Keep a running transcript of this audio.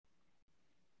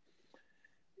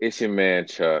It's your man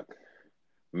Chuck,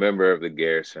 member of the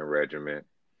Garrison Regiment.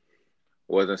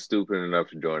 Wasn't stupid enough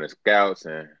to join the Scouts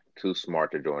and too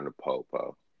smart to join the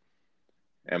Popo.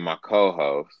 And my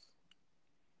co-host,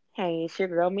 Hey, it's your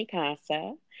girl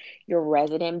Mikasa, your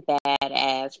resident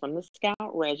badass from the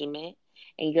Scout Regiment,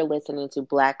 and you're listening to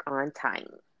Black on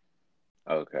Titan.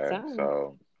 okay,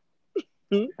 So,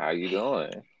 so how you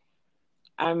doing?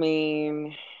 I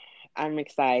mean, I'm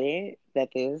excited that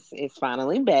this is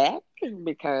finally back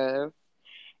because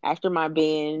after my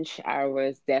binge, I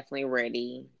was definitely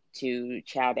ready to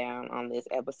chow down on this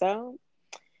episode.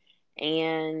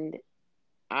 And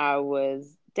I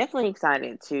was definitely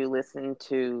excited to listen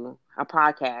to a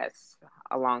podcast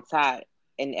alongside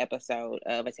an episode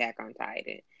of Attack on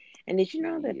Titan. And did you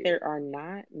know that Yeah, there are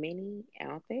not many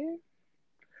out there?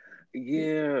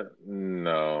 yeah,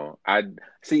 no. I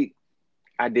see.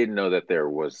 I didn't know that there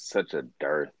was such a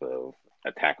dearth of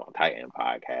Attack on Titan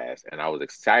podcasts, and I was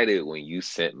excited when you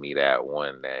sent me that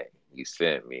one that you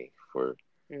sent me for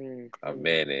a Hmm.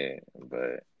 minute,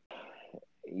 but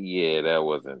yeah, that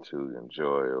wasn't too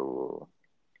enjoyable.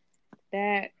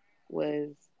 That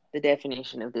was the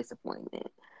definition of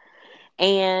disappointment.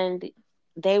 And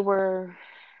they were,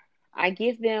 I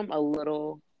give them a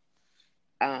little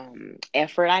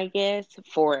effort, I guess,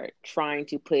 for trying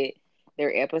to put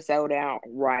their episode out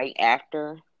right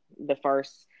after the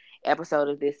first episode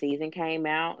of this season came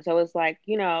out. So it's like,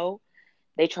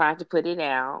 they tried to put it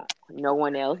out, no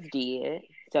one else did.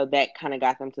 So that kind of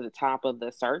got them to the top of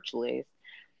the search list.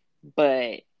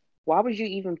 But why would you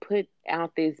even put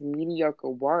out this mediocre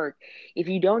work if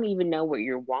you don't even know what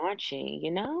you're watching?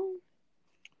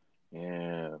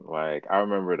 Yeah, like I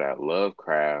remember that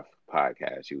Lovecraft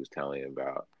podcast you was telling me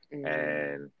about, Hmm.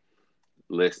 and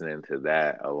listening to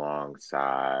that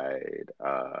alongside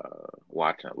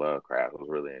watching Lovecraft was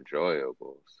really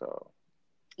enjoyable. So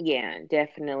Yeah,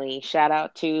 definitely. Shout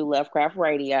out to Lovecraft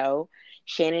Radio,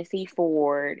 Shannon C.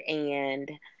 Ford, and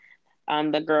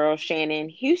the girl Shannon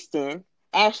Houston,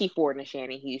 Ashley Ford and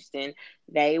Shannon Houston.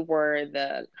 They were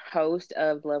the host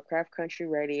of Lovecraft Country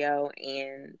Radio,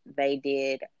 and they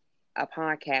did a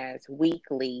podcast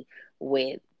weekly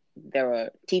with the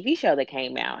TV show that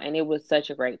came out, and it was such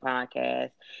a great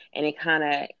podcast, and it kind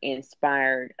of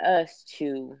inspired us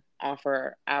to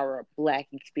offer our Black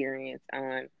experience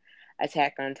on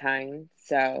Attack on Titan.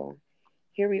 So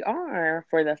here we are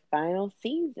for the final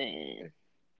season.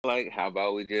 like, how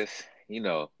about we just,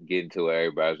 get into what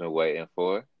everybody's been waiting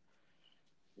for?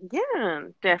 Yeah,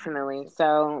 definitely.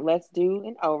 So let's do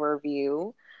an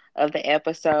overview of the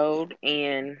episode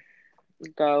and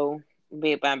go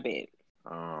bit by bit.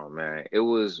 Oh man, it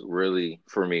was really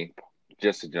for me,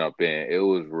 just to jump in, it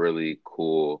was really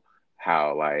cool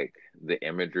how like the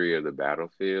imagery of the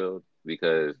battlefield,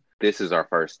 because this is our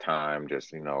first time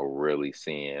just, really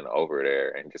seeing over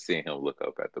there and just seeing him look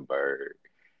up at the bird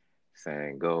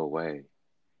saying, "Go away."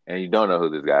 And you don't know who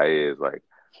this guy is. Like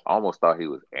I almost thought he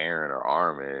was Aaron or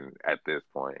Armin at this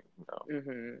point.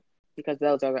 Hmm. Because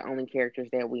those are the only characters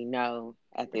that we know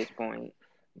at this point.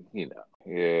 Yeah,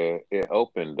 it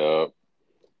opened up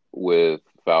with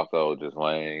Falco just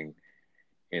laying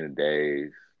in a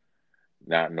daze,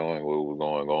 not knowing what was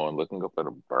going on, looking up at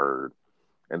a bird.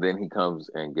 And then he comes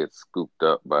and gets scooped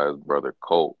up by his brother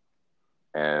Colt,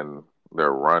 and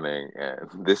they're running.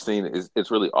 And this scene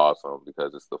it's really awesome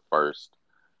because it's the first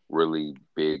really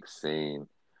big scene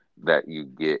that you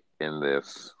get in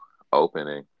this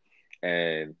opening.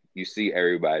 And you see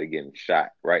everybody getting shot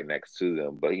right next to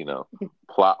them, but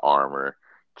plot armor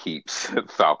keeps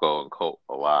Falco and Colt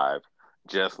alive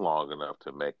just long enough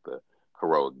to make the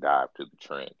heroic dive to the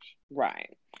trench.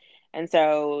 Right. And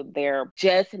so they're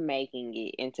just making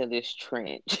it into this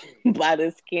trench by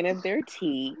the skin of their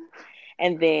teeth.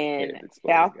 And then Head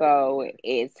exploding Falco everywhere.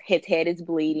 is his head is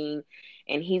bleeding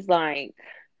and he's like,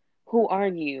 "Who are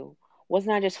you?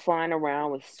 Wasn't I just flying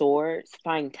around with swords,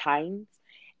 fighting titans?"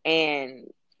 And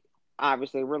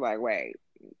obviously we're like, wait,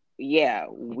 yeah,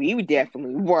 we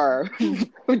definitely were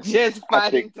just I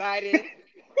think fighting titans.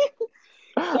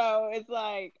 So it's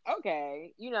like,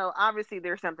 okay, obviously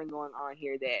there's something going on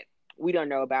here that we don't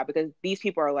know about because these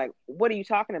people are like, what are you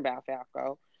talking about,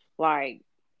 Falco? Like,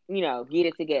 get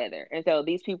it together. And so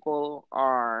these people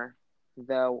are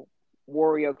the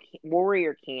warrior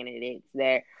candidates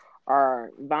that are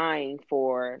vying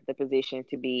for the position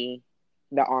to be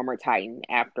the armor titan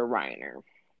after Reiner.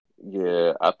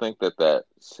 Yeah, I think that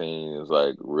scene is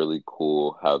like really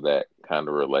cool how that kind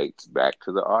of relates back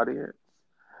to the audience,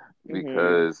 Hmm.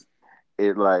 because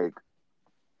it like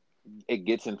it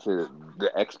gets into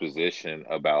the exposition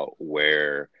about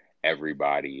where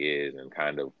everybody is and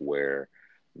kind of where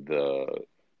the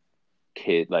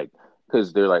kid, like,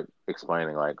 because they're like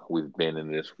explaining like we've been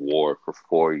in this war for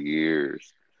 4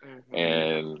 years Mm-hmm.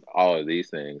 and all of these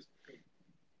things.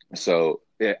 So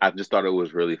I just thought it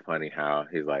was really funny how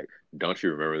he's like, "Don't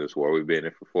you remember this war we've been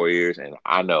in for 4 years?" And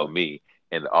I know me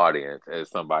in the audience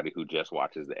as somebody who just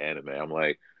watches the anime, I'm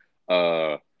like,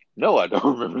 uh, no, I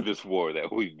don't remember this war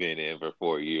that we've been in for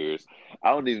 4 years. I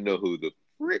don't even know who the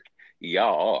frick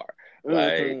y'all are.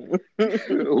 Like,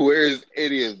 Mm-hmm. where's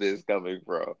any of this coming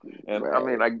from? And I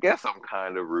mean, Right. I guess I'm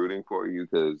kind of rooting for you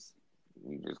because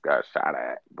you just got shot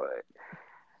at, but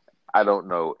I don't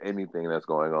know anything that's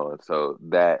going on. So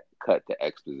that cut to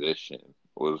exposition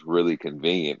was really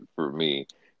convenient for me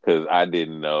because I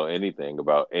didn't know anything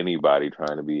about anybody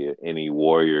trying to be any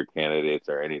warrior candidates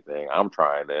or anything. I'm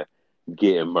trying to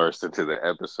get immersed into the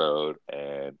episode,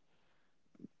 and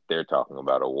they're talking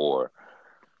about a war.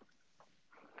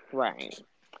 Right.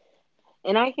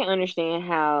 And I can understand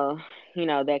how,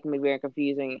 that can be very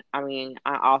confusing. I mean,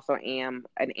 I also am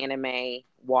an anime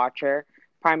watcher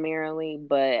primarily,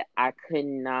 but I could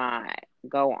not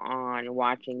go on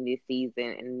watching this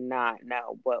season and not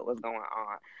know what was going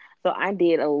on. So I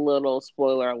did a little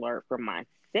spoiler alert for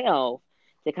myself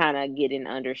to kind of get an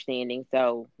understanding.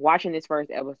 So watching this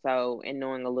first episode and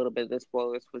knowing a little bit of the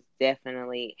spoilers was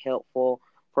definitely helpful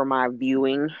for my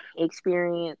viewing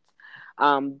experience.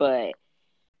 But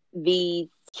these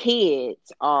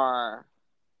kids are,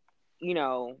 you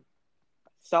know,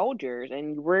 soldiers,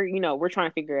 and we're trying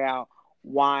to figure out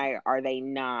why are they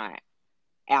not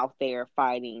out there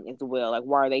fighting as well? Like,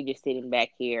 why are they just sitting back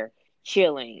here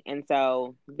chilling? And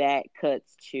so that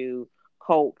cuts to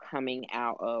Colt coming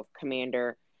out of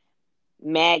Commander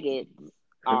Maggot's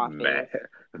office.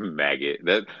 Maggot.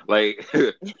 That like,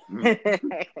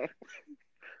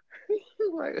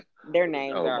 like, Their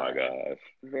names oh my are gosh.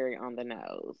 very on the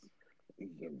nose.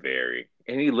 Very.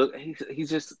 And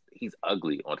he's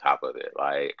ugly on top of it.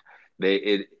 Like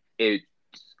it's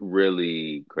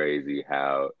really crazy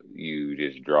how you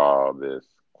just draw this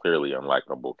clearly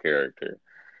unlikable character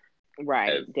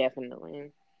Right, as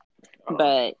definitely. um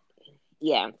But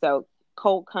yeah, so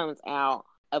Colt comes out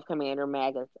of Commander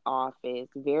Maggot's office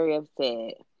very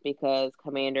upset because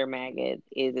Commander Maggot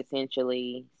is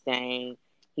essentially saying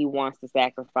he wants to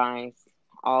sacrifice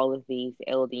all of these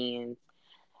Eldians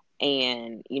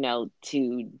and,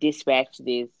 to dispatch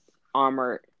this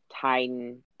armored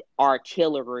Titan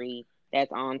artillery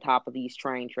that's on top of these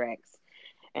train tracks.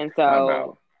 And time so,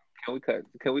 out.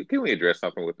 Can we address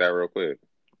something with that real quick?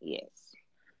 yes.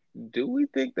 Do we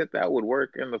think that that would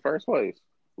work in the first place?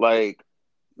 Like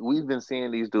we've been seeing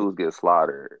these dudes get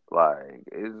slaughtered. Like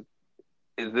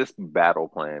is this battle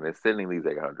plan is sending these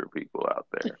 800 people out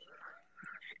there?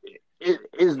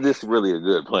 Is this really a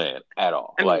good plan at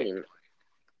all? I Like, mean,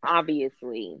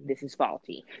 obviously this is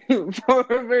faulty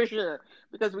for sure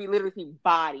because we literally see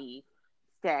bodies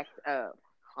stacked up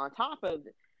on top of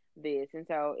this, and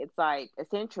so it's like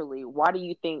essentially, why do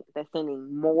you think that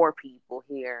sending more people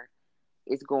here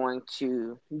is going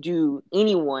to do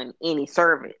anyone any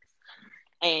service?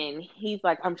 And he's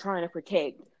like, I'm trying to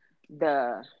protect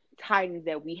the Titans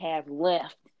that we have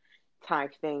left,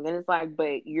 type thing. And it's like,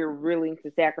 but you're willing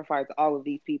to sacrifice all of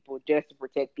these people just to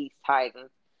protect these Titans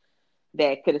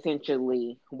that could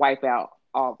essentially wipe out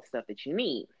all the stuff that you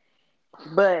need.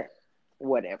 But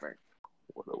whatever.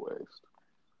 what a waste.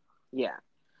 Yeah.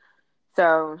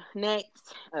 So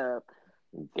next up,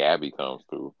 Gabby comes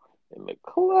through in the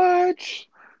clutch.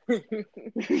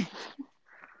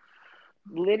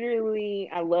 literally,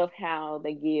 I love how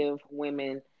they give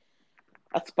women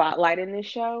a spotlight in this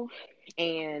show,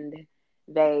 and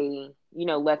they,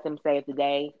 let them save the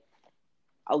day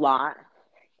a lot.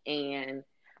 And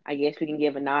I guess we can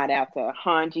give a nod out to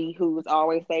Hanji, who was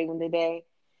always saving the day.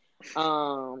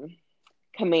 Um,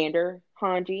 Commander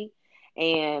Hanji,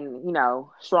 and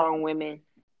strong women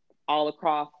all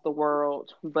across the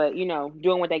world, but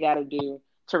doing what they got to do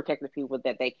to protect the people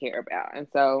that they care about. And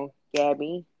so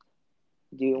Gabby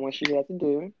doing what she had to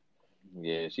do.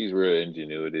 Yeah, she's real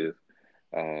ingenuitive.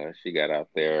 She got out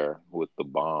there with the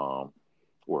bomb,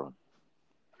 or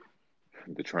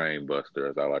the train buster,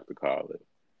 as I like to call it.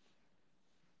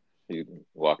 She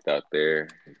walked out there,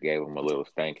 gave him a little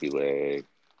stanky leg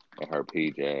in her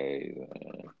PJs,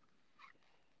 and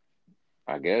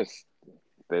I guess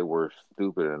they were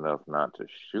stupid enough not to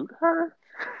shoot her.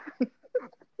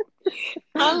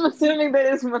 I'm assuming that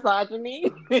it's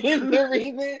misogyny is the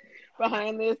reason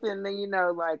behind this, and then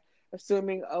like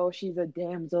assuming, oh, she's a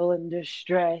damsel in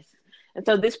distress, and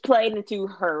so this played into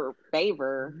her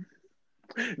favor,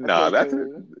 Nah,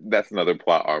 essentially. that's another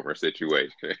plot armor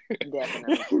situation.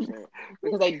 Definitely, for sure,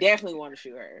 because they definitely want to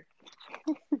shoot her.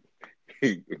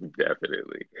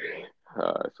 Definitely.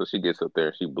 So she gets up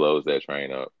there, she blows that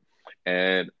train up,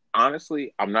 and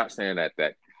honestly, I'm not saying that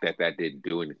didn't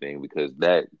do anything because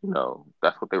that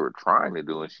that's what they were trying to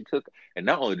do, and and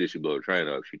not only did she blow the train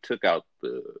up, she took out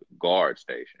the guard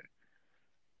station,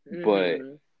 but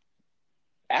Mm-hmm.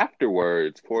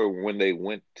 afterwards, for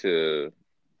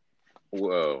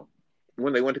well,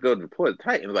 when they went to go deploy the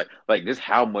Titans, like just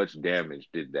how much damage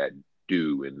did that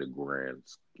do in the grand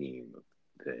scheme of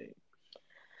things?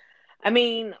 I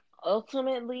mean,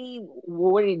 ultimately,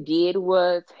 what it did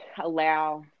was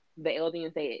allow the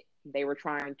aliens they were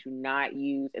trying to not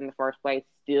use in the first place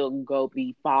still go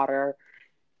be fodder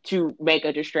to make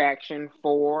a distraction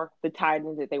for the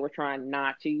Titans that they were trying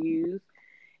not to use.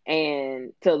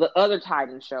 And so the other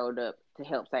Titans showed up to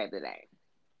help save the day.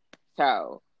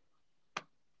 So,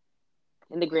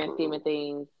 in the grand scheme of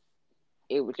things,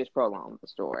 it would just prolong the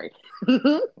story.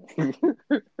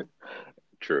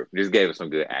 True. Just gave us some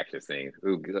good action scenes.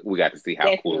 We got to see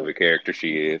how cool of a Definitely, character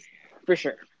she is. for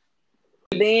sure.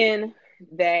 Then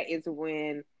that is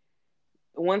when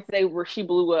once she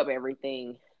blew up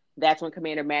everything, that's when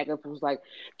Commander Magnet was like,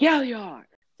 Galliard.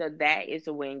 So that is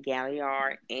when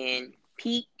Galliard and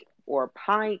Peak or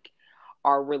Pike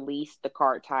are released, the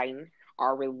Cart Titan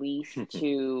are released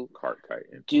to Cart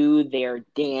Titan. do their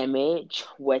damage.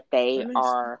 What they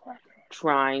are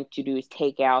trying to do is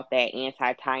take out that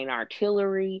anti-Titan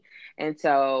artillery. And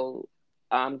so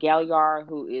Galliard,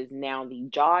 who is now the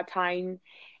Jaw Titan,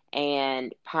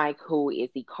 and Pike, who is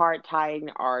the Cart Titan,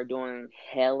 are doing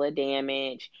hella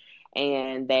damage,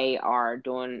 and they are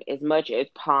doing as much as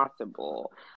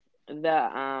possible.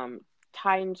 The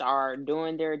Titans are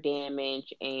doing their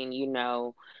damage, and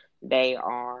they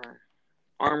are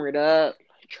armored up,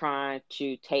 trying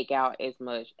to take out as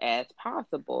much as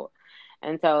possible.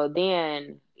 And so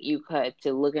then you cut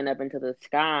to looking up into the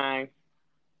sky,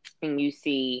 and you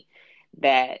see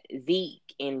that Zeke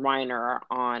and Reiner are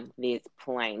on this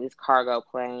plane, this cargo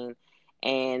plane,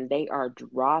 and they are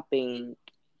dropping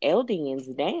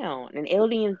Eldians down. And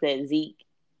Eldians that Zeke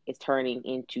is turning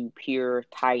into pure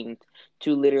Titans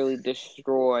to literally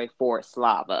destroy Fort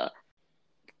Slava.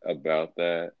 About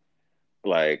that,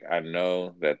 like I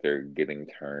know that they're getting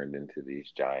turned into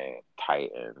these giant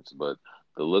titans, but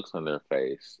the looks on their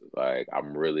face, like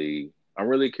I'm really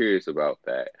curious about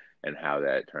that and how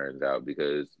that turns out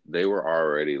because they were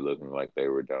already looking like they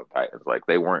were dumb titans. Like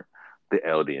they weren't the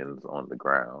Eldians on the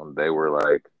ground. They were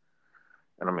like,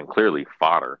 and I mean clearly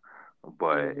fodder,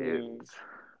 but Mm-hmm.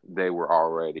 they were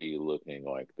already looking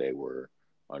like they were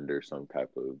under some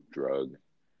type of drug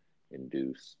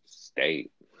induced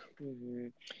state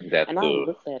Mm-hmm. that And I the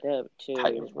looked that up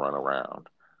Titans too. run around.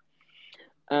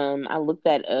 I looked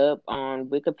that up on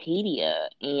Wikipedia,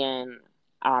 and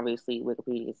obviously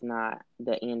Wikipedia is not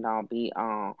the end all be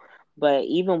all, but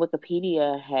even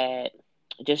Wikipedia had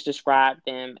just described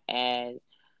them as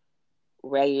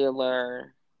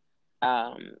regular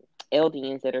um,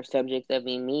 Eldians that are subjects of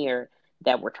Ymir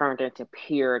that were turned into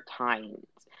pure Titans,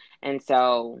 and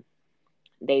so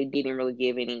they didn't really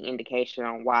give any indication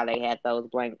on why they had those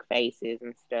blank faces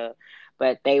and stuff.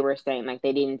 But they were saying, like,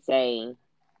 they didn't say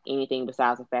anything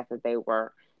besides the fact that they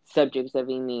were subjects of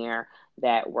Ymir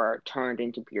that were turned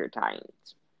into pure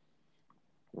Titans.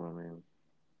 Well, I mean,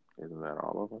 isn't that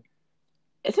all of them?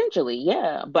 Essentially,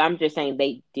 yeah. But I'm just saying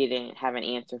they didn't have an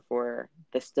answer for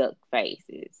the stuck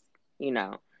faces. You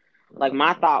know, like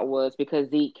my Mm, thought was because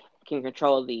Zeke can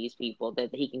control these people,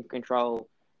 that he can control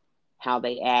how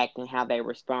they act and how they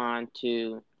respond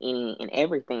to any and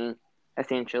everything,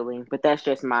 essentially. But that's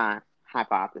just my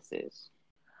hypothesis.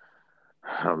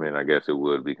 I mean, I guess it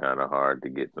would be kind of hard to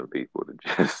get some people to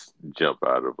just jump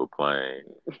out of a plane.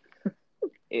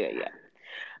 Yeah, yeah.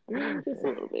 I mean, just a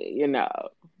little bit,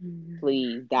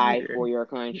 Please die Yeah, for your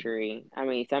country. I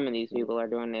mean, some of these people are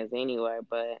doing this anyway,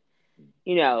 but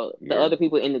the yeah. other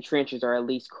people in the trenches are at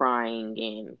least crying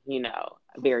and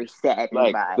very saddened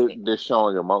Like by it. they're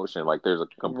showing emotion. Like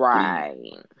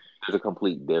Right. there's a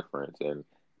complete difference, and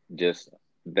just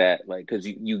that, like, because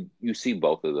you see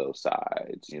both of those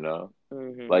sides,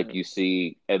 like Mhm. you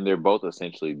see, and they're both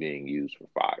essentially being used for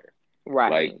fire.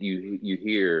 Like Right. you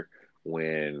hear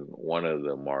when one of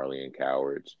the Marleyan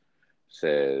cowards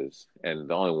says, and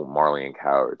the only Marleyan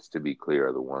cowards, to be clear,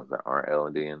 are the ones that aren't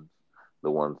Eldians,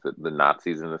 the ones that the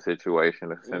Nazis in the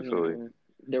situation, essentially. Mhm.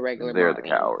 The regular They're the Marlians.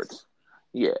 cowards.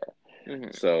 Yeah.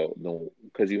 Mhm. So the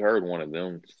because you heard one of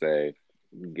them say,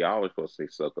 y'all are supposed to say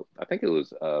suck up. I think it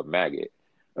was Maggot.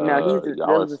 No, that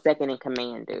Y'all was the second in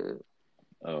command, dude.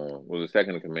 was the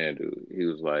second in command dude. He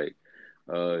was like,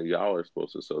 y'all are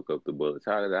supposed to soak up the bullets.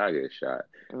 How did I get shot?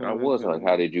 And I was like,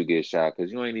 how Hmm. did you get shot?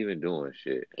 Because you ain't even doing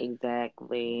shit.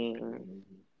 Exactly.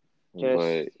 Just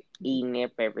But eating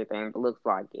up everything. Looks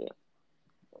like it.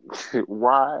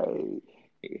 why?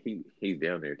 He's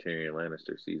down there, Tyrion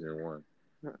Lannister, season one.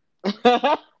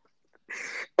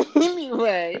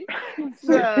 Anyway,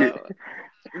 so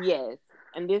yes,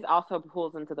 and this also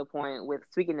pulls into the point with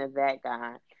speaking of that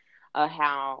guy,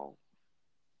 how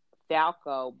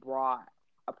Falco brought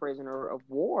a prisoner of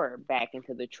war back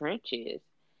into the trenches.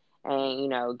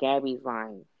 And, Gabby's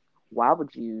like, why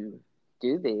would you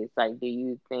do this? Like, do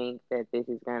you think that this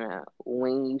is going to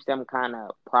win you some kind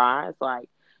of prize? Like,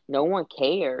 no one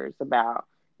cares about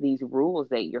these rules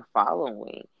that you're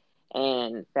following.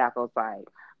 And Falco's like,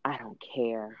 I don't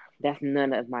care. That's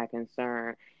none of my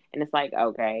concern. And it's like,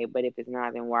 okay, but if it's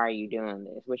not, then why are you doing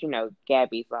this? Which,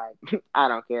 Gabby's like, I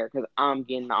don't care because I'm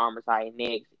getting the armor sight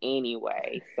next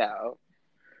anyway. So,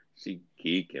 She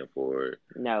geeking for it.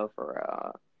 no, for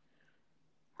real.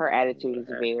 Her attitude is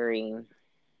very,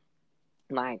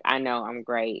 like, I know I'm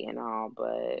great and all,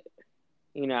 but,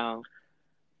 you know,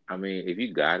 I mean, if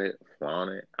you got it,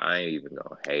 flaunt it. I ain't even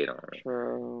gonna hate on her.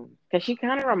 true. Because she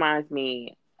kind of reminds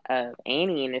me of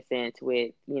Annie in a sense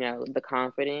with, the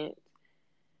confidence.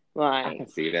 I Like, can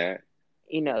see that.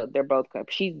 they're both,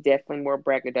 she's definitely more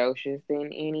braggadocious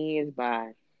than Annie is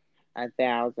by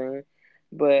 1,000,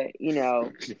 but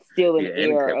still an Yeah,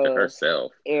 Annie air kept to of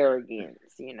herself. arrogance.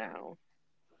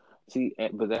 See,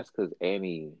 but that's because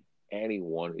Annie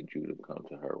wanted you to come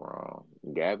to her wrong.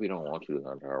 Gabby don't want you to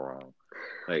come to her wrong.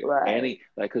 Like Right. Annie,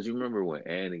 like, cause you remember when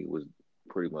Annie was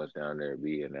pretty much down there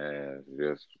being ass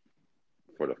just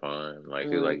for the fun. Like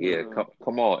she was like, "Yeah, Hmm.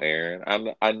 come on,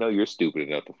 Aaron. I know you're stupid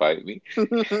enough to fight me."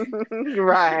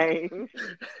 Right.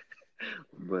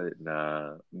 But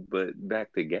nah. But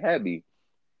back to Gabby.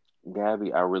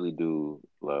 Gabby, I really do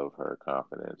love her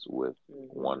confidence with Hmm.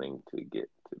 wanting to get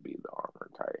to be the armor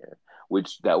titan,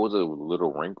 which that was a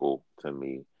little wrinkle to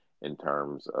me in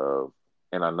terms of,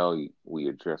 and I know we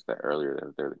addressed that earlier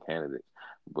that they're the candidates,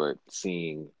 but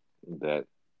seeing that,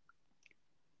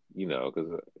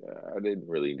 because I didn't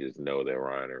really just know that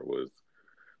Reiner was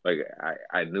like,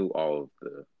 I knew all of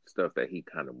the stuff that he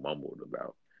kind of mumbled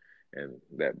about and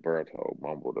that Berto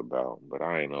mumbled about, but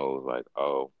I didn't know it was like,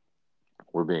 oh,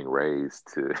 we're being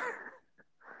raised to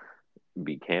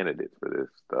be candidates for this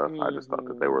stuff. I just thought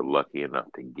that they were Hmm. lucky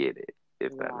enough to get it,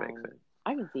 if that makes Right. sense.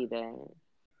 I can see that.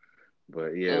 But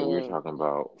yeah, we were And talking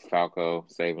about Falco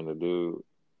saving the dude.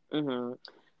 hmm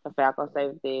the Falcon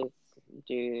saved this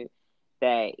dude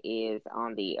that is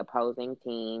on the opposing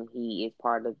team. He is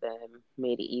part of the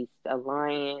East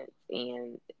Alliance,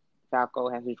 and Falco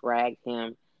has dragged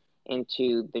him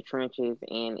into the trenches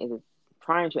and is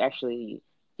trying to actually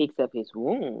fix up his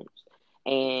wounds.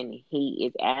 And he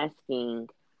is asking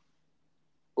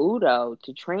Udo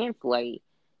to translate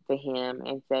to him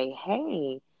and say,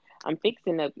 "Hey, I'm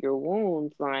fixing up your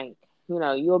wounds. Like,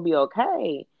 you'll be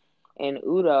okay." And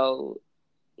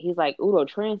he's like, "Udo,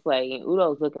 translate." And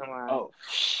Udo's looking like, Oh,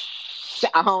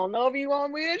 "I don't know if you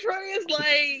want me to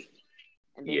translate."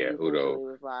 And then yeah, he essentially Udo.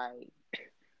 was like,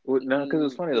 Well, no, because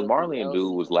it's "You funny. The filthy Marlian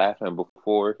dude was Eldian." laughing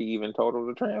before he even told him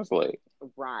to translate.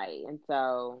 Right. And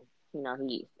so,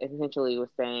 he essentially was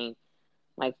saying,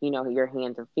 like, your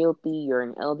hands are filthy. You're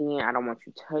an Eldian. I don't want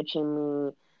you touching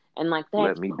me. And, like, Let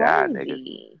that's me die, nigga.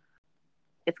 crazy.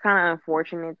 It's kind of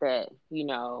unfortunate that,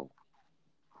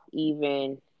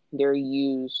 even they're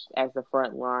used as the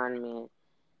front linemen.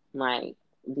 Like,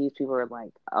 these people are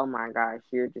like, oh my gosh,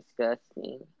 you're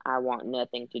disgusting. I want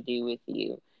nothing to do with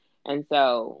you. And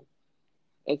so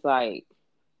it's like,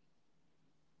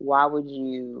 why would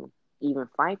you even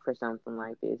fight for something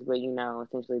like this? But,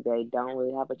 essentially they don't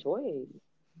really have a choice.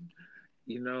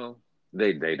 You know,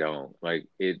 they don't like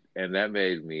it, and that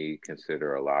made me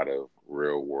consider a lot of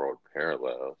real world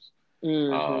parallels. Um,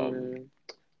 Mm-hmm.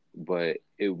 but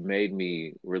it made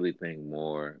me really think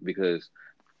more because,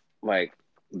 like,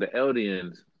 the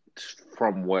Eldians,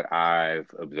 from what I've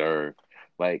observed,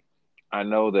 like, I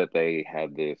know that they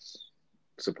had this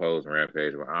supposed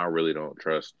rampage, but I really don't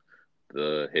trust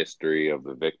the history of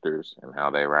the victors and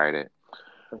how they write it.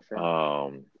 For sure.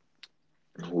 Um,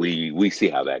 we see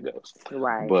how that goes,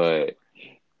 Right. but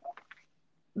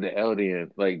the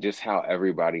Eldian, like, just how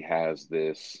everybody has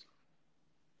this,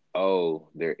 oh,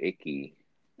 they're icky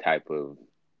type of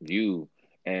view.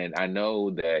 And I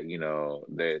know that,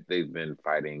 that they've been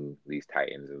fighting these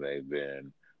Titans and they've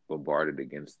been bombarded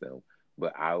against them.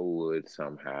 But I would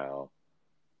somehow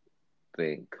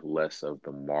think less of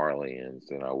the Marlians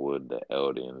than I would the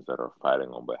Eldians that are fighting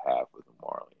on behalf of the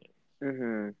Marlians.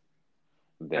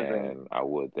 Mm-hmm. Agree. than I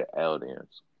would the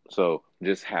aliens. So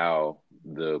just how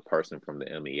the person from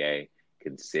the MEA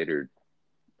considered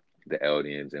the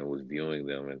aliens and was viewing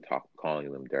them and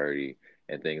calling them dirty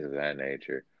and things of that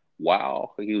nature,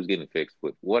 while he was getting fixed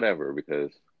with whatever,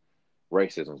 because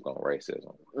racism's going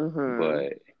racism. Mm-hmm.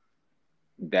 But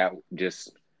that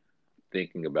just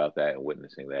thinking about that and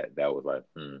witnessing that, that was like,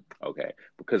 okay,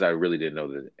 because I really didn't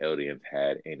know that the aliens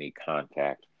had any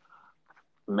contact,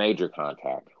 major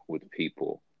contact with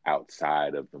people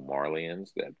outside of the Marlians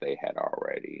that they had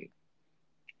already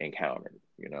encountered,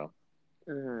 you know?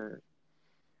 Mm-hmm.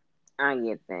 I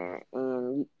get that.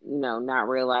 And, not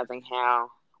realizing how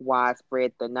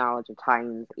widespread the knowledge of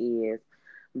Titans is.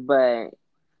 But,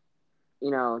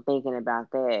 thinking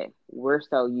about that, we're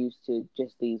so used to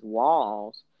just these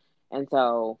walls. And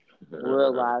so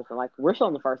realizing, like, we're still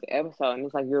in the first episode, and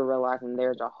it's like you're realizing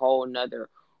there's a whole nother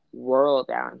world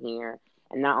down here.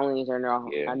 And not only is there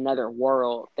Yeah, another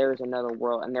world, there's another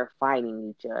world, and they're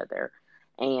fighting each other.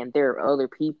 And there are other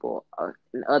people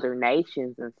in other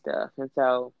nations and stuff. And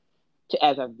so,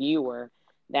 as a viewer,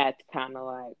 that's kind of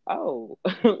like, oh,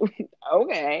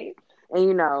 okay,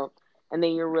 and and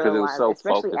then you because it was realize, so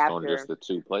especially focused on after, just the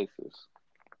two places.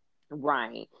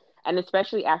 right, and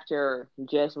especially after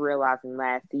just realizing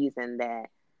last season that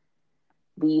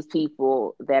these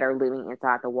people that are living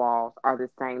inside the walls are the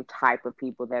same type of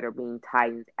people that are being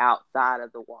tightened outside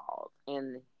of the walls,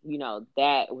 and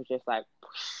that was just like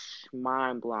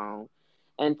mind blown,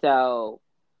 and so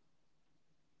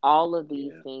all of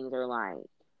these Yeah, things are like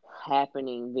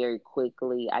happening very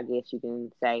quickly, I guess you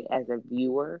can say, as a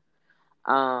viewer.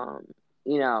 Um,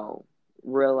 you know,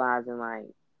 realizing like,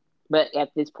 but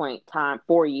at this point in time,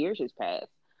 4 years has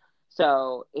passed.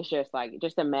 So it's just like,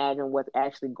 just imagine what's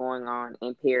actually going on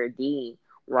in Pair D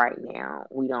right now.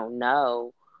 We don't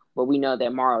know, but we know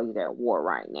that Marley's at war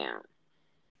right now.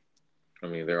 I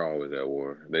mean, they're always at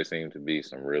war. They seem to be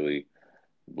some really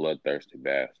bloodthirsty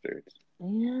bastards.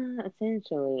 Yeah,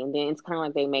 essentially. And then it's kind of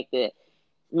like they make it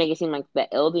seem like the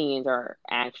Eldians are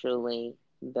actually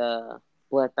the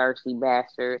bloodthirsty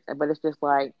bastards. But it's just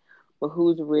like, but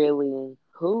who's really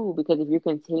who? Because if you're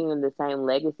continuing the same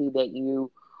legacy that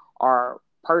you are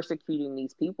persecuting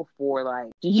these people for,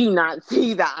 like, do you not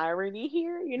see the irony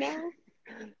here?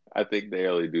 I think they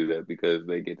only do that because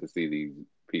they get to see these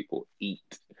people eat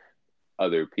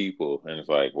other people, and it's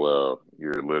like, well,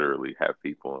 you're literally have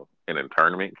people in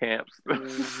internment camps.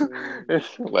 Hmm.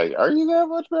 It's like, are you that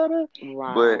much better?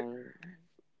 But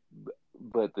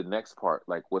Right. the next part,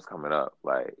 like what's coming up,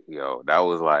 like that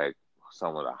was like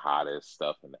some of the hottest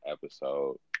stuff in the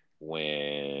episode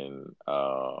when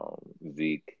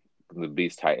Zeke, the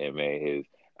Beast Titan, made his.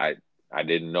 I I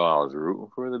didn't know I was rooting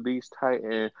for the Beast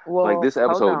Titan. Like Well, this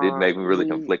hold episode did make on. me really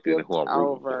We conflicted in skipped who I'm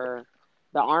rooting for. over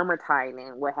the Armor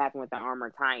Titan. What happened with the Armor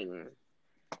Titan?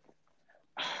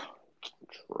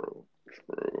 True,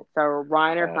 true. So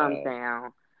Reiner comes Uh,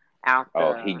 down out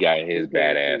oh, he the got his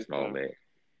Infinity badass moment.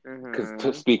 Gauntlet. Because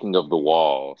Hmm. speaking of the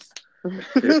walls,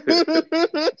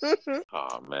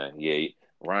 oh man, yeah,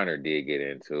 Reiner did get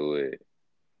into it.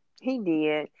 He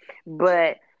did,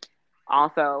 but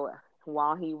also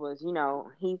while he was,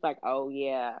 he's like, "Oh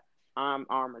yeah, I'm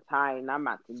Armor Titan. I'm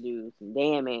about to do some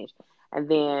damage," and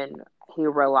then he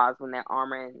realized when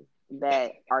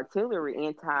that artillery,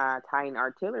 anti-Titan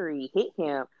artillery, hit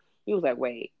him, he was like,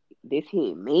 "Wait, this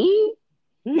hit me?"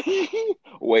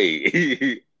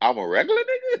 Wait, I'm a regular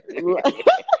nigga.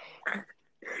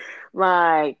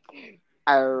 Like,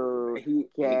 He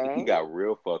okay. got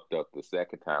real fucked up the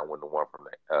second time when the one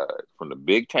from the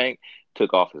big tank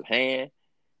took off his hand.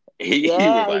 He was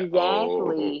Yeah, like,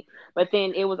 oh, exactly. But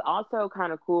then it was also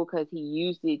kind of cool because he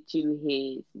used it to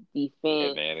his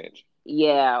defense. advantage.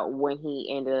 Yeah, when he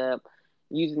ended up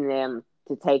using them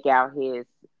to take out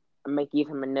give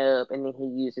him a nub, and then he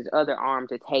used his other arm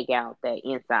to take out that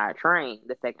inside train,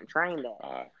 the second train that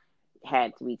Uh,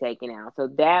 had to be taken out. So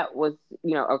that was,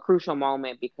 a crucial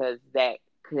moment because that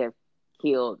could have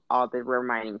killed all the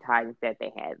remaining Titans that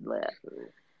they had left. true.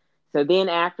 So then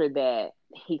after that,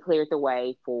 he cleared the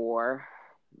way for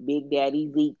Big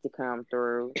Daddy Zeke to come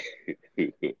through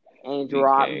and Zeke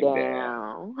drop came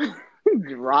down. down.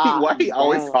 Drop Why he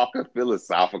always down. talking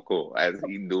philosophical as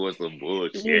he doing some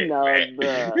bullshit,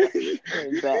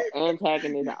 The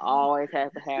antagonist always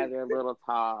has to have their little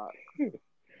talk. man?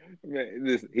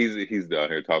 Man, he's down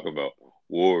here talking about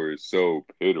war is so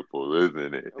pitiful,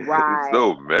 isn't it? It's Right.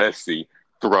 so messy.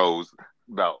 Throws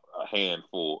about a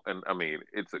handful, and I mean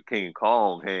it's a King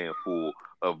Kong handful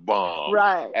of bombs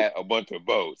Right. at a bunch of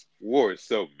boats. War is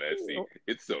so messy.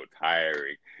 It's so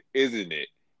tiring, isn't it?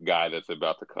 Guy that's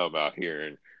about to come out here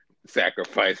and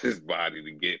sacrifice his body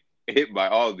to get hit by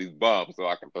all these bombs so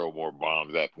I can throw more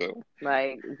bombs at them.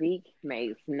 Like Zeke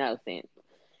makes no sense,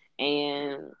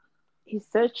 and he's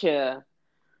such a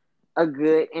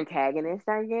good antagonist,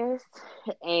 I guess.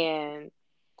 And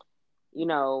you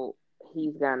know,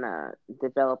 he's gonna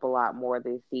develop a lot more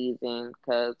this season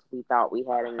because we thought we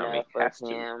had I mean, enough of has to.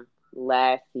 him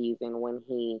last season when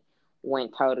he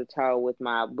went toe to toe with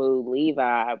my boo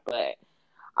Levi, but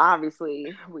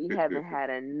obviously we haven't had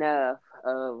enough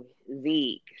of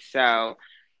Zeke. So,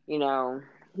 you know,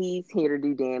 he's here to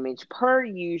do damage per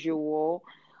usual.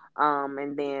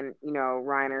 And then,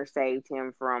 Reiner saved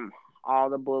him from all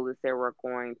the bullets that were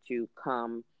going to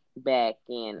come back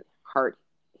and hurt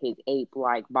his ape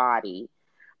like body.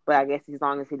 But I guess as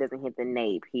long as he doesn't hit the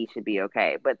nape, he should be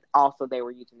okay. But also, they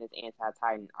were using this anti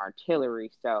Titan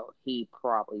artillery, so he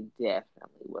probably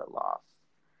definitely would have lost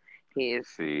his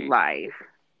See, life.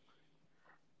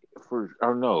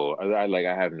 no,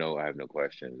 I have no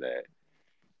question that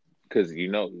because you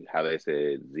know how they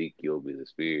said Zeke will be the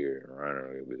spear and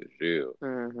Runner will be the shield.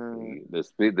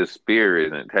 Hmm. The spear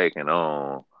isn't taking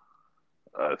on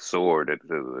a sword that's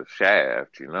a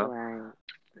shaft, you know. Right.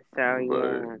 So,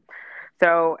 But yeah.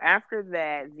 So, after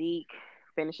that, Zeke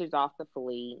finishes off the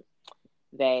fleet.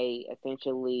 They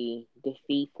essentially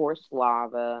defeat Force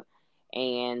Lava,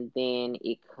 and then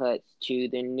it cuts to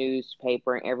the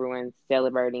newspaper, and everyone's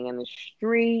celebrating in the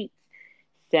streets,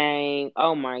 saying,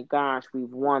 "Oh my gosh, we've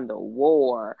won the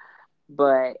war."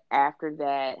 But after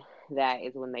that, that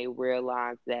is when they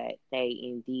realize that they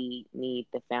indeed need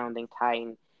the founding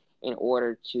Titan in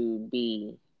order to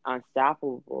be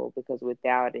unstoppable, because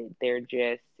without it, they're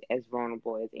just as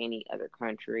vulnerable as any other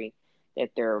country that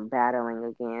they're battling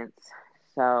against.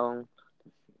 So,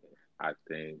 I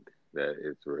think that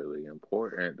it's really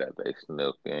important that they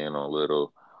snuck in a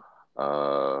little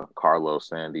Carlos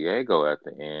San Diego at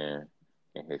the end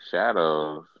in his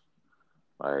shadows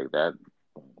like that.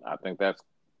 I think that's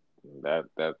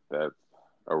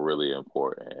a really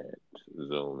important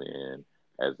zoom in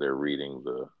as they're reading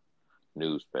the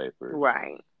newspapers.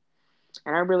 right.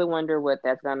 And I really wonder what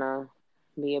that's going to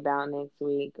be about next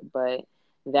week. But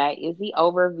that is the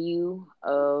overview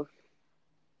of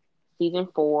season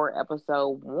 4,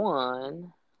 episode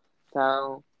 1.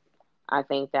 So I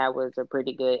think that was a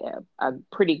pretty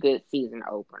good season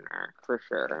opener for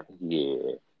sure.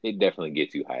 Yeah, it definitely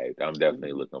gets you hyped. I'm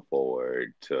definitely looking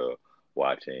forward to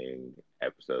watching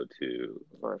episode 2.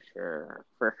 For sure,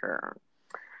 for sure.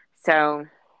 So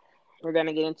we're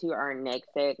gonna get into our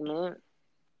next segment,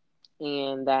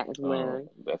 and that is when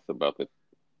That's about the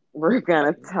we're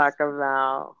gonna Titans. talk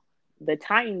about the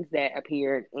Titans that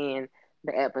appeared in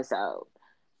the episode.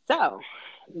 So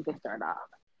you can start off.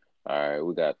 All right,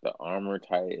 we got the Armor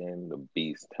Titan, the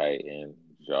Beast Titan,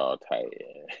 Jaw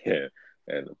Titan,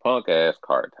 and the punk ass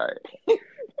Cart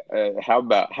Titan. How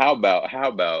about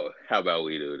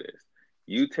we do this?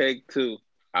 You take two,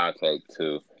 I'll take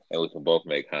two, and we can both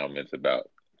make comments about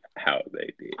how they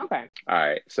did. Okay, All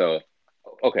right, so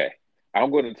okay,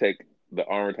 I'm going to take the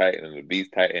Armor Titan and the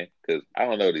Beast Titan because I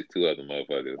don't know these two other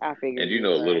motherfuckers, I and figured you you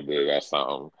know a little would. bit about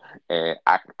something, and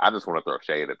I just want to throw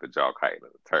shade at the Jaw Titan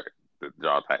and the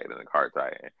Jaw Titan and the Cart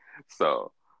Titan.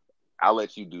 So I'll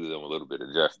let you do them a little bit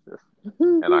of justice,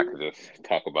 and I can just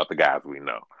talk about the guys we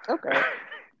know. Okay,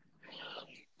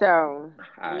 so All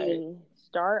right. we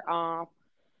start off.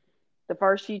 The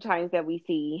first two Titans that we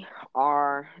see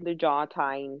are the Jaw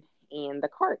Titan and the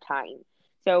Cart Titan.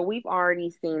 So we've already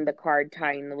seen the Cart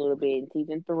Titan a little bit in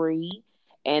season 3,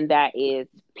 and that is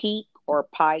Peak or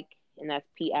Pike, and that's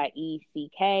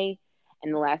Pieck,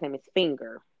 and the last name is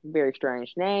Finger. Very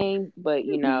strange name, but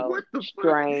What the fuck?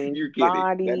 strange You're kidding.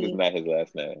 That is body. not his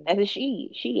last name. As a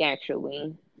she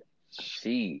actually.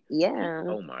 She. Yeah.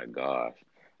 Oh my gosh.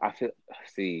 I feel.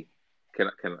 See. Can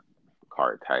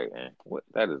Cart Titan? What?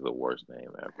 That is the worst name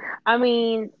ever. I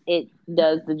mean, it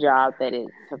does the job that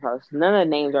it's supposed to. None of the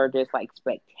names are just like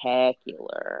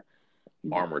spectacular.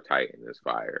 Armor Titan is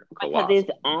fire. Because it's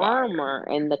Colossus fire. armor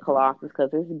in the Colossus because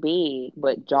it's big,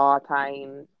 but Jaw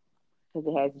Titan because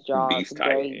it has jaws, Beast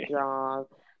great Titan. jaws.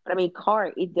 But I mean,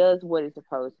 Cart, it does what it's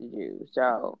supposed to do.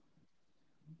 So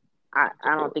I Of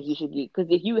don't think you course. should get, because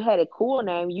if you had a cool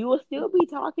name, you would still be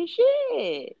talking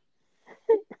shit.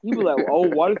 You'd be like, oh,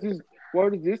 why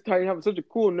does this Titan have such a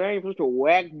cool name, such a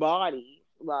whack body?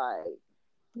 Like,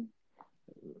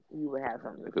 you would have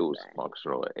something If to it was say.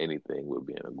 functional or anything, would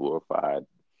be in a glorified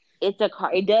It's a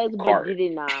car. It does, but cart. did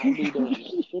it not do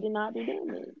damage? Did it not do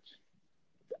damage?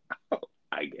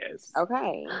 I guess.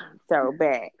 Okay, so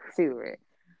back to it.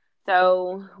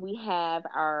 So we have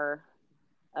our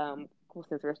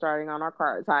since we're starting on our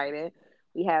card titan,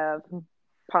 we have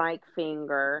Pike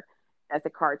Finger, That's the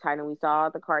Card Titan. We saw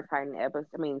the Card Titan episode.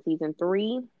 I mean, season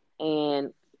 3,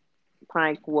 and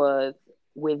Pike was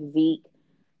with Zeke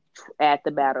at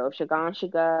the Battle of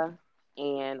Shigan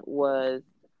and was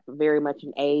very much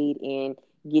an aid in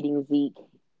getting Zeke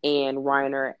and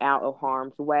Reiner out of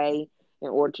harm's way in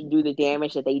order to do the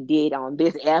damage that they did on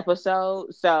this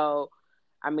episode. So,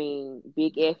 I mean,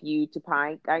 big F you to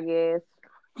Pike, I guess,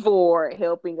 for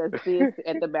helping assist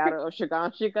at the Battle of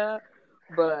Shigan.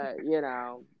 But,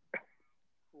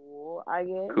 cool, I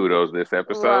guess. Kudos this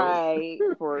episode. Right,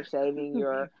 for saving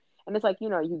your. And it's like,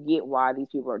 you get why these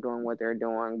people are doing what they're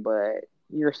doing, but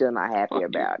you're still not happy Fuck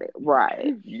about you. it.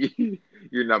 Right.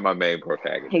 You're not my main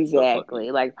protagonist. Exactly.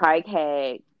 So like Pike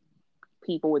had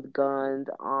people with guns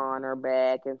on her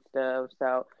back and stuff.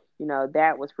 So,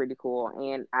 that was pretty cool.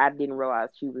 And I didn't realize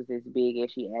she was as big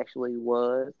as she actually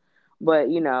was. But,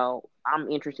 I'm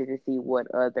interested to see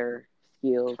what other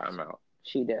skills time out.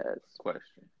 she does.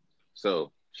 Question.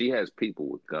 So she has people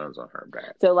with guns on her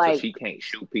back. So, like, she can't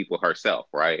shoot people herself,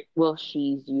 right? Well,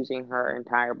 she's using her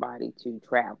entire body to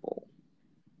travel.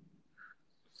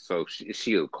 So is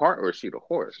she a cart or is she the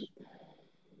horse?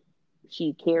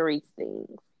 She carries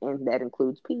things, and that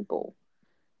includes people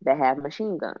that have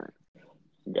machine guns.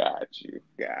 Got you.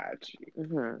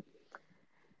 Mm-hmm.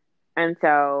 And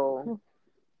so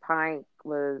Pike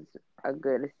was a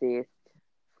good assist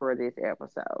for this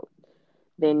episode.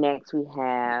 Then next we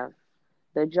have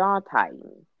the Jaw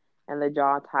Titan. And the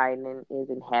Jaw Titan is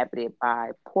inhabited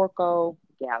by Porco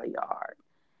Galliard.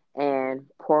 And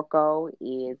Porco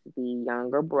is the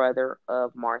younger brother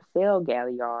of Marcel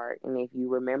Galliard. And if you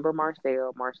remember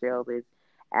Marcel is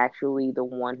actually the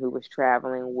one who was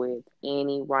traveling with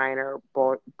Annie Reiner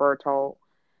Bertolt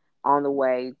on the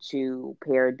way to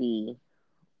Paradis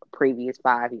previous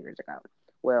 5 years ago.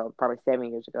 Well, probably 7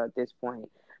 years ago at this point.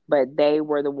 But they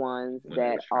were the ones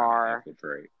that are,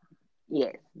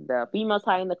 yes, the female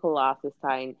Titan, the Colossus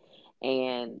Titan,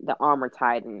 and the Armor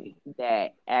Titan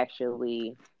that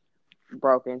actually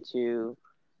broke into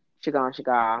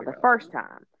Shigan the first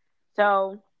time.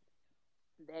 So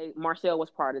Marcel was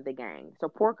part of the gang. So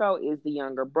Porco is the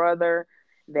younger brother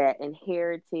that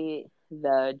inherited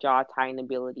the Jaw Titan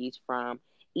abilities from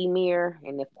Ymir,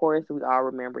 and of course we all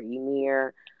remember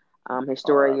Ymir,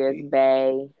 Historia's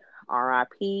Bay,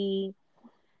 R.I.P.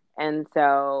 And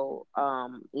so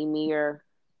Ymir,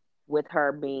 with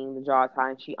her being the Jaw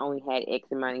Titan, she only had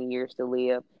X amount of years to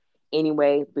live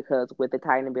anyway, because with the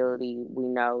Titan ability, we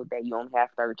know that you only have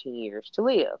 13 years to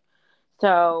live.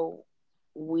 So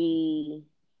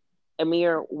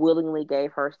Ymir willingly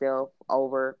gave herself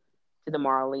over to the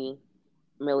Marley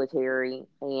military,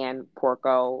 and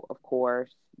Porco, of course,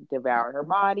 devoured her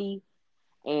body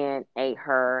and ate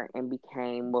her and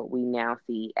became what we now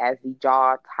see as the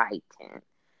Jaw Titan.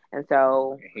 And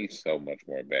so he's so much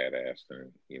more badass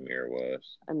than Ymir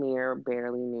was. Ymir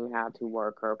barely knew how to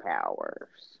work her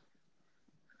powers.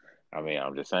 I mean,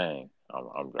 I'm just saying.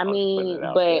 But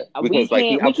we can't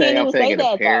even say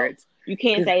that though. You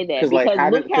can't say that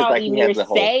because look how Ymir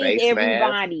saved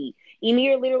everybody.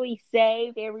 Ymir literally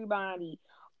saved everybody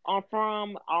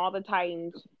from all the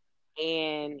Titans,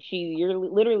 and she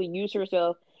literally used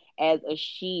herself as a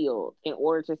shield in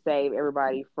order to save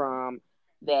everybody from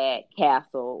that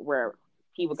castle where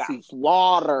people got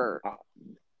slaughtered.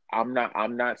 I'm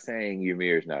not saying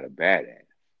Ymir is not a badass.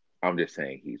 I'm just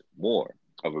saying he's more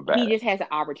of a badass. He just has an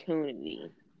opportunity.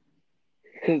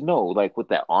 Cause no, like with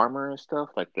that armor and stuff,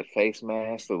 like the face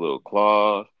mask, the little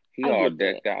claws, he all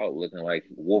decked out looking like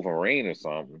Wolverine or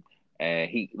something. And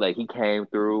he came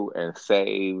through and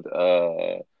saved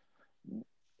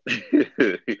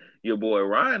your boy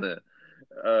Reiner.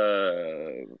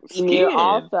 Ymir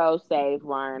also saved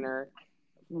Reiner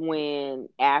when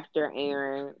after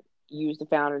Eren used the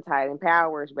Founder Titan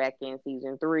powers back in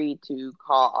season 3 to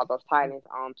call all those Titans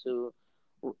onto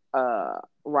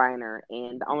Reiner,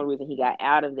 and the only reason he got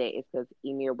out of that is because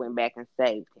Ymir went back and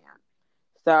saved him.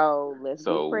 So let's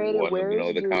give credit where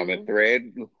it's due.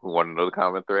 Want to know the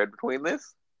common thread between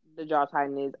this? The Jaw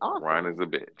Titan is awesome. Reiner's a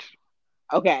bitch.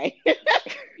 Okay.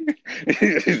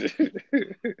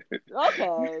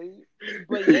 Okay.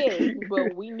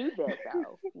 But we knew that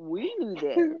though. We knew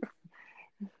that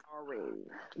already.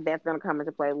 That's gonna come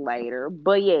into play later.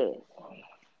 But yes.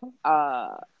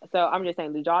 So I'm just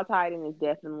saying the Jaw Titan is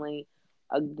definitely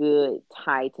a good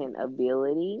Titan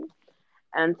ability.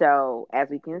 And so as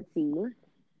we can see,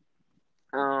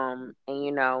 and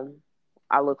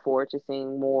I look forward to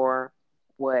seeing more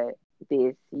what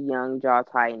this young Jaw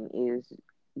Titan is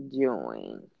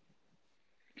doing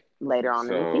later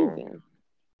on in the season.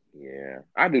 Yeah,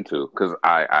 I do too. Because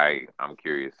I'm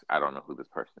curious. I don't know who this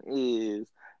person is,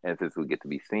 and since we get to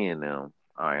be seeing them,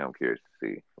 I am curious to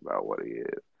see about what he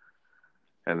is.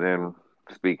 And then,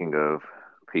 speaking of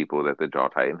people that the Jaw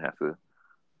Titan has to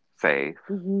save,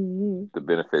 Mhm. the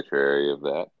beneficiary of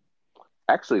that,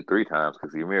 actually three times,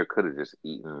 because Ymir could have just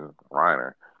eaten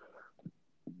Reiner.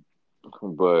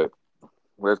 But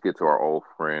let's get to our old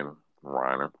friend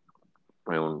Reiner.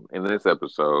 And in this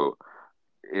episode,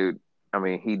 it I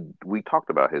mean we talked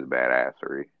about his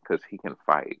badassery because he can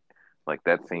fight. Like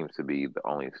that seems to be the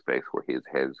only space where his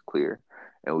head's clear,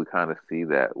 and we kind of see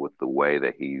that with the way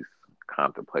that he's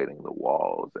contemplating the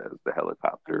walls as the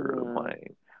helicopter or the Mhm.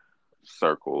 plane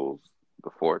circles the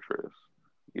fortress,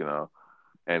 you know.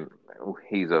 And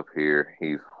he's up here.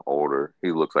 He's older.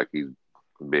 He looks like he's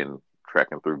been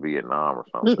trekking through Vietnam or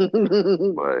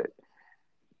something, but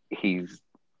he's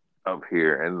up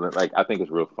here, and like I think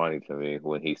it's real funny to me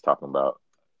when he's talking about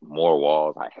more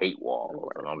walls. I hate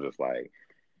walls, and I'm just like,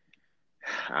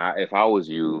 if I was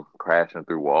you, crashing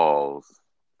through walls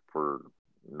for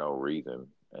no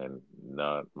reason and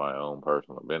not my own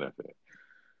personal benefit,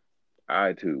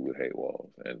 I too would hate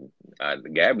walls. And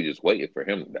Gabby just waited for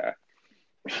him to die.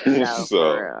 No, So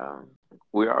for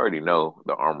we already know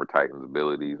the armor titan's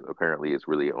abilities. Apparently, it's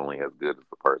really only as good as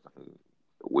the person who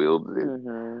wields it.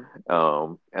 real.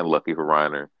 Mhm. And lucky for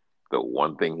Reiner, the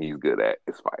one thing he's good at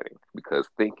is fighting because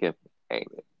thinking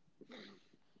ain't it.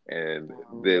 And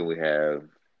then we have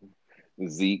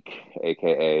Zeke,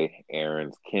 aka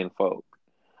Aaron's kinfolk,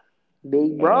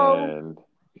 Big bro. and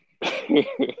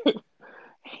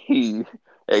he,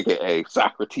 aka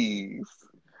Socrates,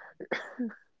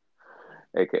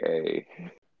 aka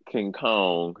King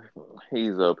Kong.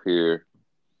 He's up here,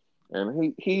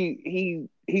 and he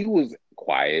was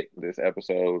quiet this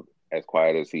episode, as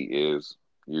quiet as he is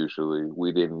usually.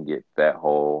 We didn't get that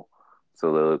whole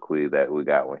soliloquy that we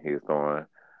got when he was throwing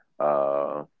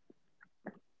uh,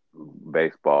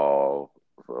 baseball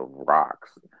of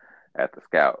rocks at the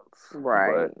scouts,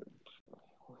 Right. but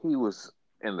he was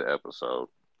in the episode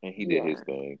and he did his Yeah.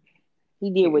 thing.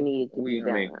 He did what needed to be I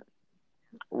done. mean,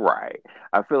 right.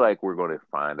 I feel like we're going to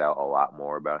find out a lot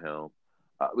more about him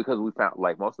because we found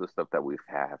like most of the stuff that we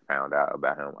have found out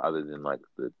about him, other than like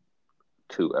the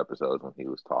two episodes when he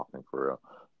was talking for real.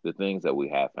 The things that we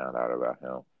have found out about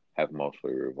him have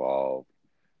mostly revolved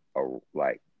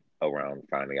like around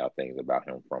finding out things about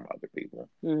him from other people.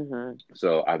 Mhm.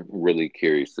 So I'm really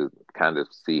curious to kind of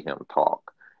see him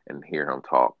talk and hear him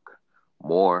talk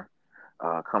more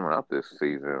coming up this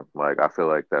season. Like I feel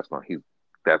like that's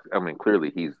I mean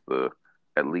clearly he's the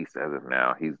at least as of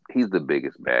now he's the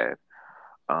biggest bad.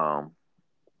 Um,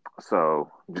 so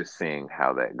just seeing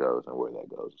how that goes and where that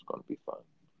goes is going to be fun.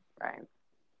 Right.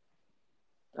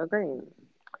 Agreed.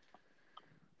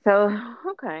 So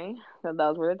okay. So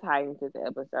those were the Titans this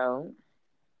episode.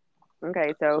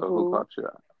 Okay. So So who who? caught you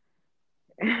out?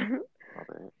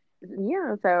 Okay.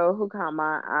 Yeah. So who caught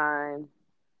my eye?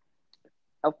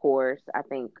 Of course, I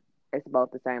think it's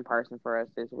both the same person for us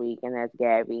this week, and that's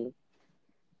Gabby.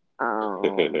 Um,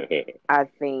 I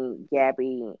think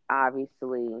Gabby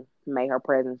obviously made her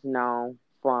presence known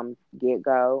from get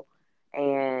go,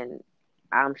 and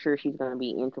I'm sure she's going to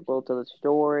be integral to the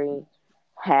story.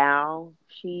 How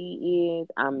she is,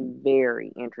 I'm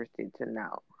very interested to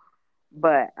know.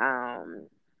 But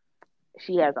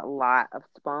she has a lot of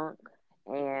spunk,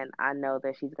 and I know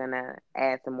that she's going to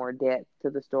add some more depth to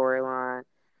the storyline.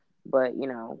 But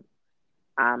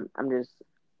I'm just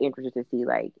interested to see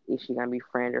like is she gonna be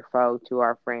friend or foe to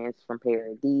our friends from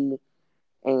Parody,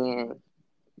 and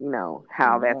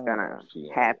how that's No, gonna she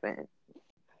ain't. happen.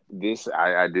 This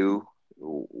I do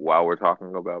while we're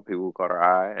talking about people who caught our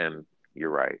eye, and you're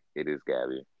right, it is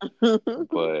Gabby.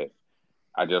 But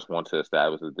I just want to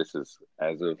establish that this is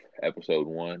as of episode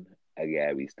one, a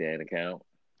Gabby Stan account,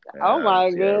 and Oh I don't my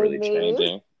see that really goodness.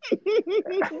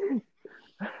 changing.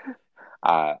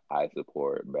 I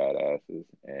support badasses,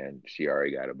 and she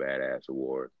already got a badass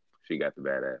award. She got the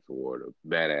badass award, a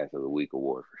badass of the week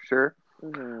award for sure.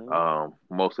 Hmm.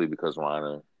 Mostly because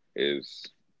Lana is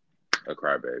a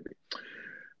crybaby.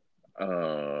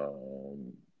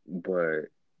 But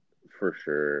for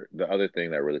sure, the other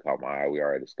thing that really caught my eye, we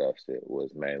already discussed it,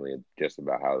 was mainly just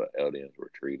about how the Eldians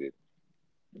were treated.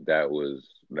 That was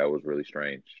really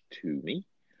strange to me,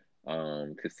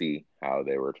 to see how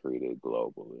they were treated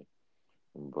globally.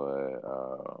 But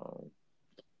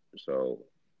so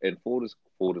in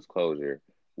full disclosure,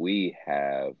 we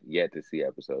have yet to see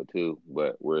episode two,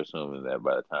 but we're assuming that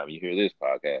by the time you hear this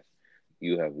podcast,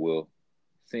 you have will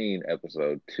seen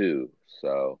episode two.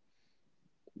 So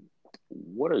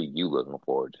what are you looking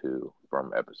forward to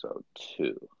from episode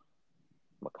two?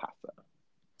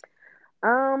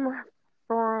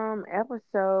 From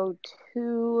episode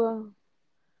 2,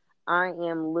 I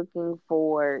am looking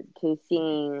forward to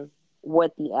seeing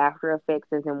what the after effects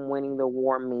of them winning the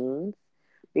war means,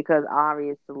 because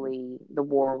obviously the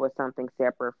war was something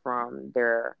separate from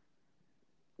their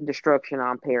destruction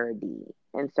on Paradis.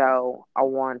 And so I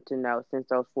want to know, since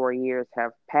those 4 years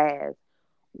have passed,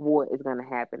 what is going to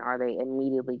happen. Are they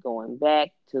immediately going back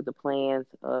to the plans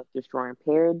of destroying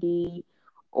Paradis?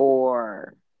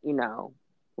 Or,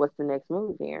 what's the next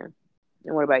move here?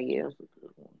 And what about you? That's a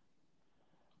good one.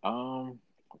 Um,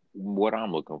 what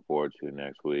I'm looking forward to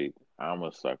next week, I'm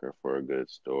a sucker for a good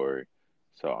story.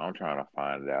 So I'm trying to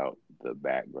find out the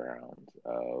backgrounds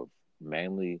of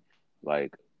mainly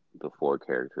like the four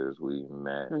characters we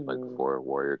met, like the Hmm. four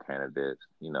warrior candidates.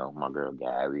 My girl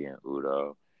Gabby and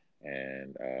Udo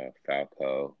and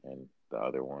Falco and the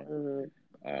other one. Hmm.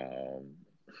 Um,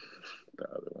 the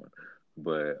other one.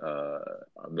 But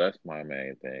that's my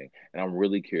main thing. And I'm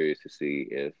really curious to see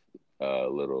if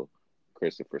little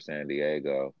Christopher San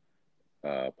Diego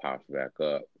pops back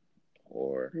up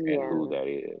or and who Yeah. that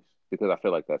is. Because I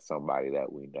feel like that's somebody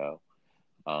that we know.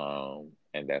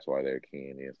 And that's why they're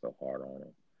keying in so hard on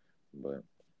him. But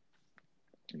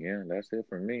yeah, that's it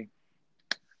for me.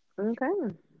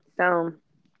 Okay. So,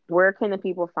 where can the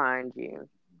people find you?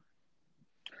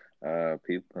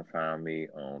 People can find me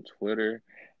on Twitter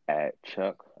at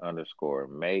Chuck underscore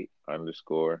mate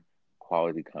underscore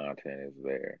quality content is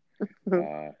there.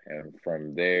 And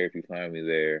from there, if you find me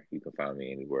there, you can find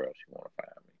me anywhere else you want to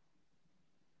find me.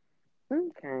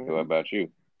 So what Okay. about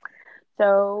you?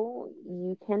 So,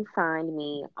 you can find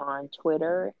me on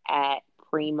Twitter at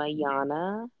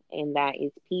Primayana, and that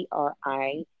is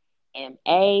Primayanna.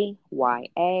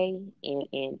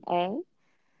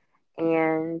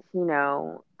 And,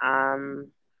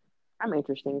 I'm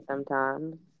interesting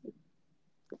sometimes.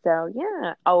 So,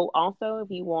 yeah. Oh, also, if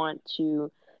you want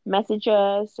to message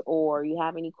us, or you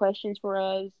have any questions for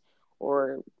us,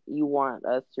 or you want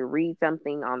us to read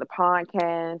something on the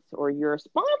podcast, or you're a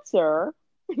sponsor,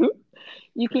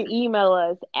 you can email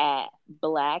us at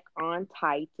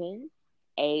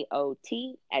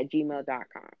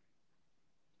blackontitan@gmail.com.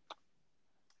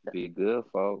 So, Be good,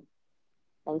 folks.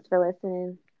 thanks for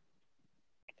listening.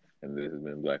 And this has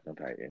been Black on Titan.